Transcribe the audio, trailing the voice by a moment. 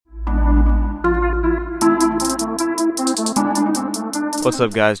What's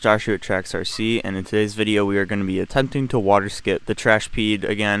up guys, Josh here at Traxxas, and in today's video we are going to be attempting to water skip the STAMPEDE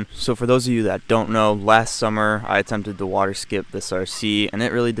again. So for those of you that don't know, last summer I attempted to water skip this RC and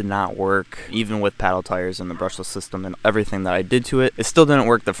it really did not work. Even with paddle tires and the brushless system and everything that I did to it, it still didn't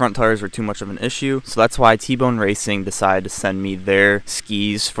work. The front tires were too much of an issue, so that's why T-Bone Racing decided to send me their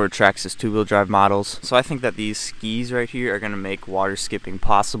skis for Traxxas 2-wheel drive models. So I think that these skis right here are going to make water skipping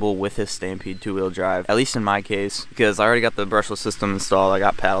possible with this STAMPEDE 2-wheel drive, at least in my case, because I already got the brushless system installed. I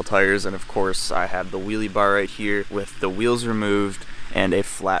got paddle tires, and of course I have the wheelie bar right here with the wheels removed and a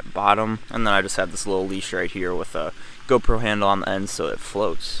flat bottom, and then I just have this little leash right here with a GoPro handle on the end so it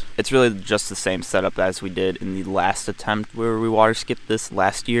floats. It's really just the same setup as we did in the last attempt where we water skipped this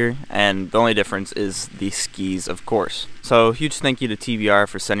last year, and the only difference is the skis, of course. So huge thank you to TBR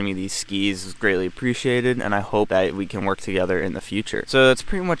for sending me these skis. It's greatly appreciated, and I hope that we can work together in the future. So that's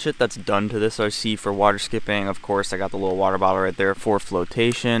pretty much it that's done to this RC for water skipping. Of course I got the little water bottle right there for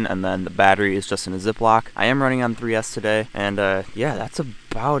flotation, and then the battery is just in a Ziploc. I am running on 3S today, and yeah, that's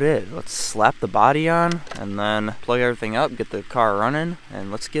about it. Let's slap the body on and then plug everything up, get the car running,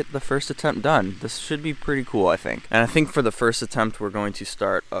 and let's get the first attempt done. This should be pretty cool, I think. And I think for the first attempt we're going to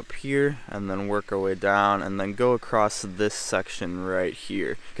start up here and then work our way down and then go across this section right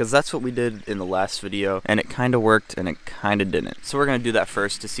here, because that's what we did in the last video and it kind of worked and it kind of didn't. So we're going to do that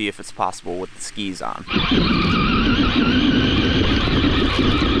first to see if it's possible with the skis on.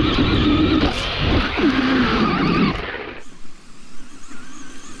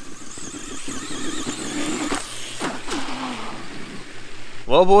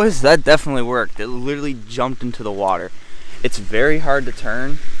 Well boys, that definitely worked. It literally jumped into the water. It's very hard to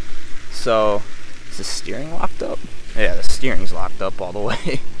turn, so is the steering locked up? Yeah, the steering's locked up all the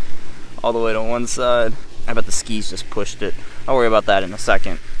way. All the way to one side. I bet the skis just pushed it. I'll worry about that in a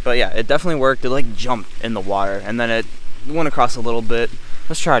second. But yeah, it definitely worked. It like jumped in the water and then it went across a little bit.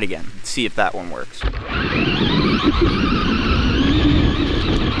 Let's try it again, see if that one works.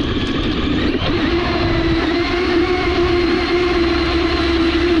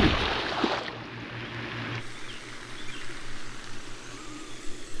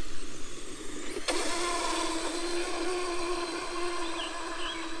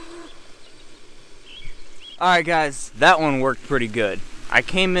 Alright guys, that one worked pretty good. I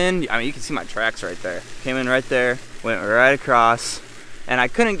came in, I mean you can see my tracks right there. Came in right there, went right across, and I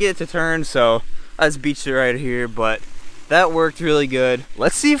couldn't get it to turn, so I just beached it right here, but that worked really good.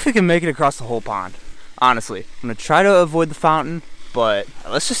 Let's see if we can make it across the whole pond. Honestly, I'm gonna try to avoid the fountain, but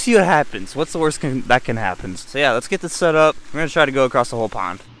let's just see what happens. What's the worst that can happen? So yeah, let's get this set up. We're gonna try to go across the whole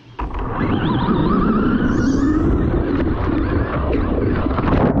pond.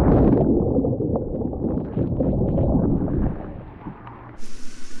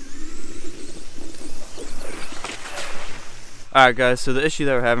 Alright guys, so the issue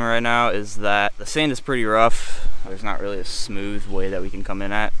that we're having right now is that the sand is pretty rough. There's not really a smooth way that we can come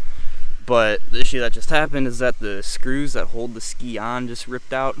in at. But the issue that just happened is that the screws that hold the ski on just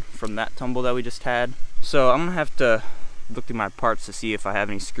ripped out from that tumble that we just had. So I'm going to have to look through my parts to see if I have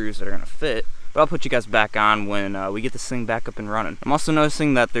any screws that are going to fit. But I'll put you guys back on when we get this thing back up and running. I'm also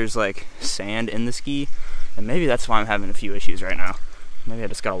noticing that there's like sand in the ski, and maybe that's why I'm having a few issues right now. Maybe I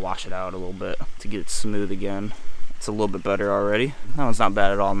just got to wash it out a little bit to get it smooth again. It's a little bit better already. That one's not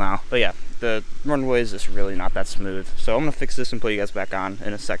bad at all now. But yeah, the runway is just really not that smooth. So I'm gonna fix this and put you guys back on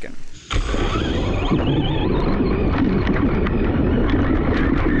in a second.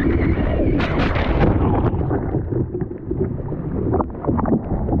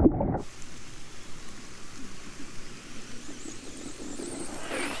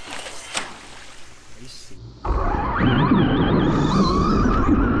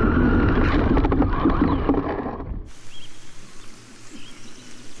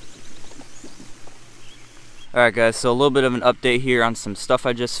 Alright guys, so a little bit of an update here on some stuff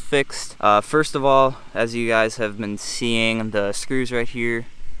I just fixed. First of all, as you guys have been seeing, the screws right here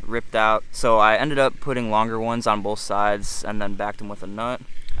ripped out. So I ended up putting longer ones on both sides and then backed them with a nut.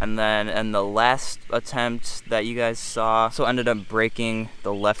 And then in the last attempt that you guys saw, so I ended up breaking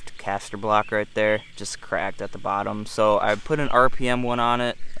the left caster block right there, just cracked at the bottom. So I put an RPM one on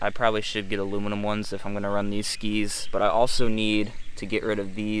it. I probably should get aluminum ones if I'm gonna run these skis, but I also need to get rid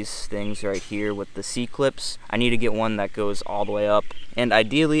of these things right here with the C-clips. I need to get one that goes all the way up, and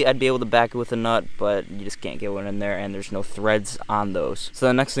ideally I'd be able to back it with a nut, but you just can't get one in there and there's no threads on those. So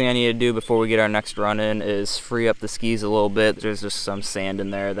the next thing I need to do before we get our next run in is free up the skis a little bit. There's just some sand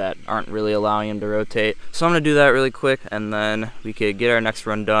in there that aren't really allowing them to rotate. So I'm gonna do that really quick and then we could get our next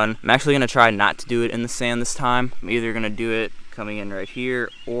run done. I'm actually gonna try not to do it in the sand this time. I'm either gonna do it coming in right here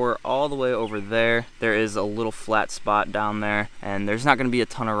or all the way over there. There is a little flat spot down there, and there's not going to be a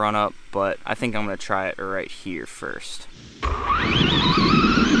ton of run up, but I think I'm going to try it right here first.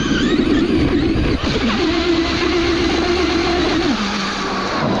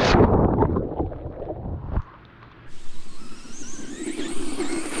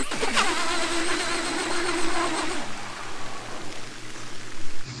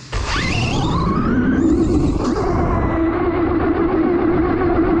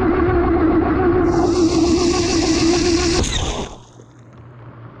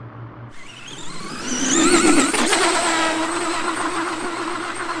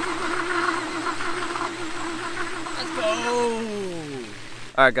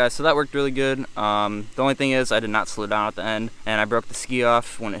 Alright guys, so that worked really good. The only thing is I did not slow down at the end, and I broke the ski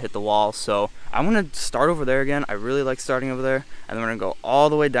off when it hit the wall. So I'm going to start over there again. I really like starting over there, and then we're going to go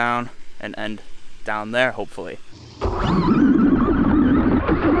all the way down and end down there, hopefully.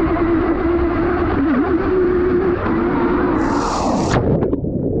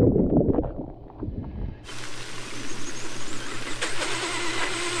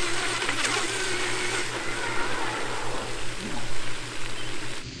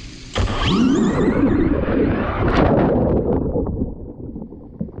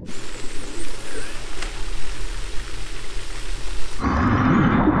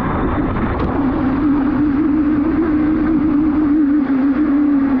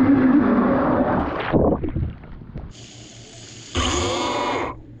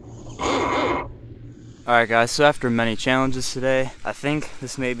 Alright guys, so after many challenges today, I think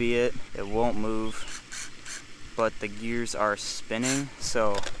this may be it. It won't move, but the gears are spinning,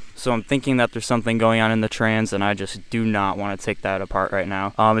 so I'm thinking that there's something going on in the trans, and I just do not want to take that apart right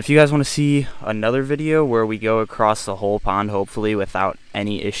now. If you guys want to see another video where we go across the whole pond, hopefully without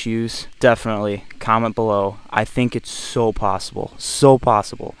any issues, definitely comment below. I think it's so possible, so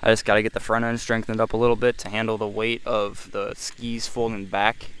possible. I just got to get the front end strengthened up a little bit to handle the weight of the skis folding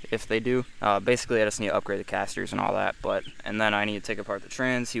back if they do. Basically I just need to upgrade the casters and all that, and then I need to take apart the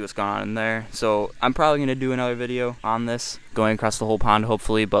trans, see what's going on in there. So I'm probably going to do another video on this, going across the whole pond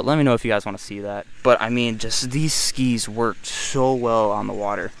hopefully, but let me know if you guys want to see that. But I mean, just these skis worked so well on the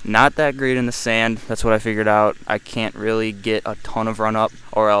water. Not that great in the sand, that's what I figured out. I can't really get a ton of run up,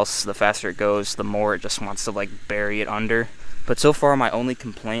 or else the faster it goes, the more it just wants to like bury it under. But so far my only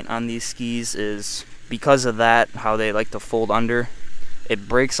complaint on these skis is because of that, how they like to fold under. It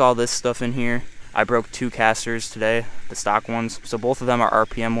breaks all this stuff in here. I broke 2 casters today, the stock ones, so both of them are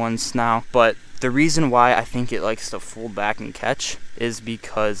RPM ones now. But the reason why I think it likes to fold back and catch is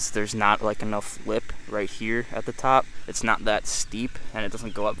because there's not like enough lip right here at the top. It's not that steep and it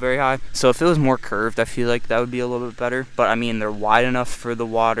doesn't go up very high. So if it was more curved, I feel like that would be a little bit better. But I mean, they're wide enough for the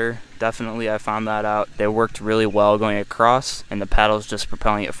water. Definitely, I found that out. They worked really well going across, and the paddle's just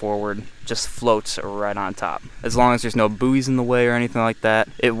propelling it forward. Just floats right on top. As long as there's no buoys in the way or anything like that,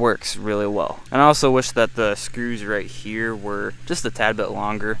 it works really well. And I also wish that the screws right here were just a tad bit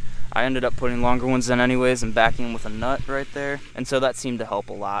longer. I ended up putting longer ones in anyways and backing them with a nut right there, and so that seemed to help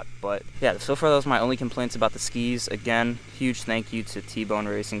a lot. But yeah, so far that was my only complaints about the skis. Again, huge thank you to T-Bone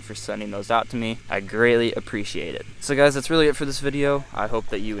Racing for sending those out to me. I greatly appreciate it. So guys, that's really it for this video. I hope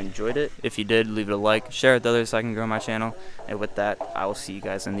that you enjoyed it. If you did, leave it a like, share it with others so I can grow my channel, and with that, I will see you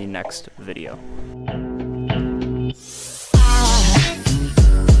guys in the next video.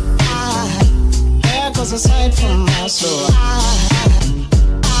 Aside from my soul.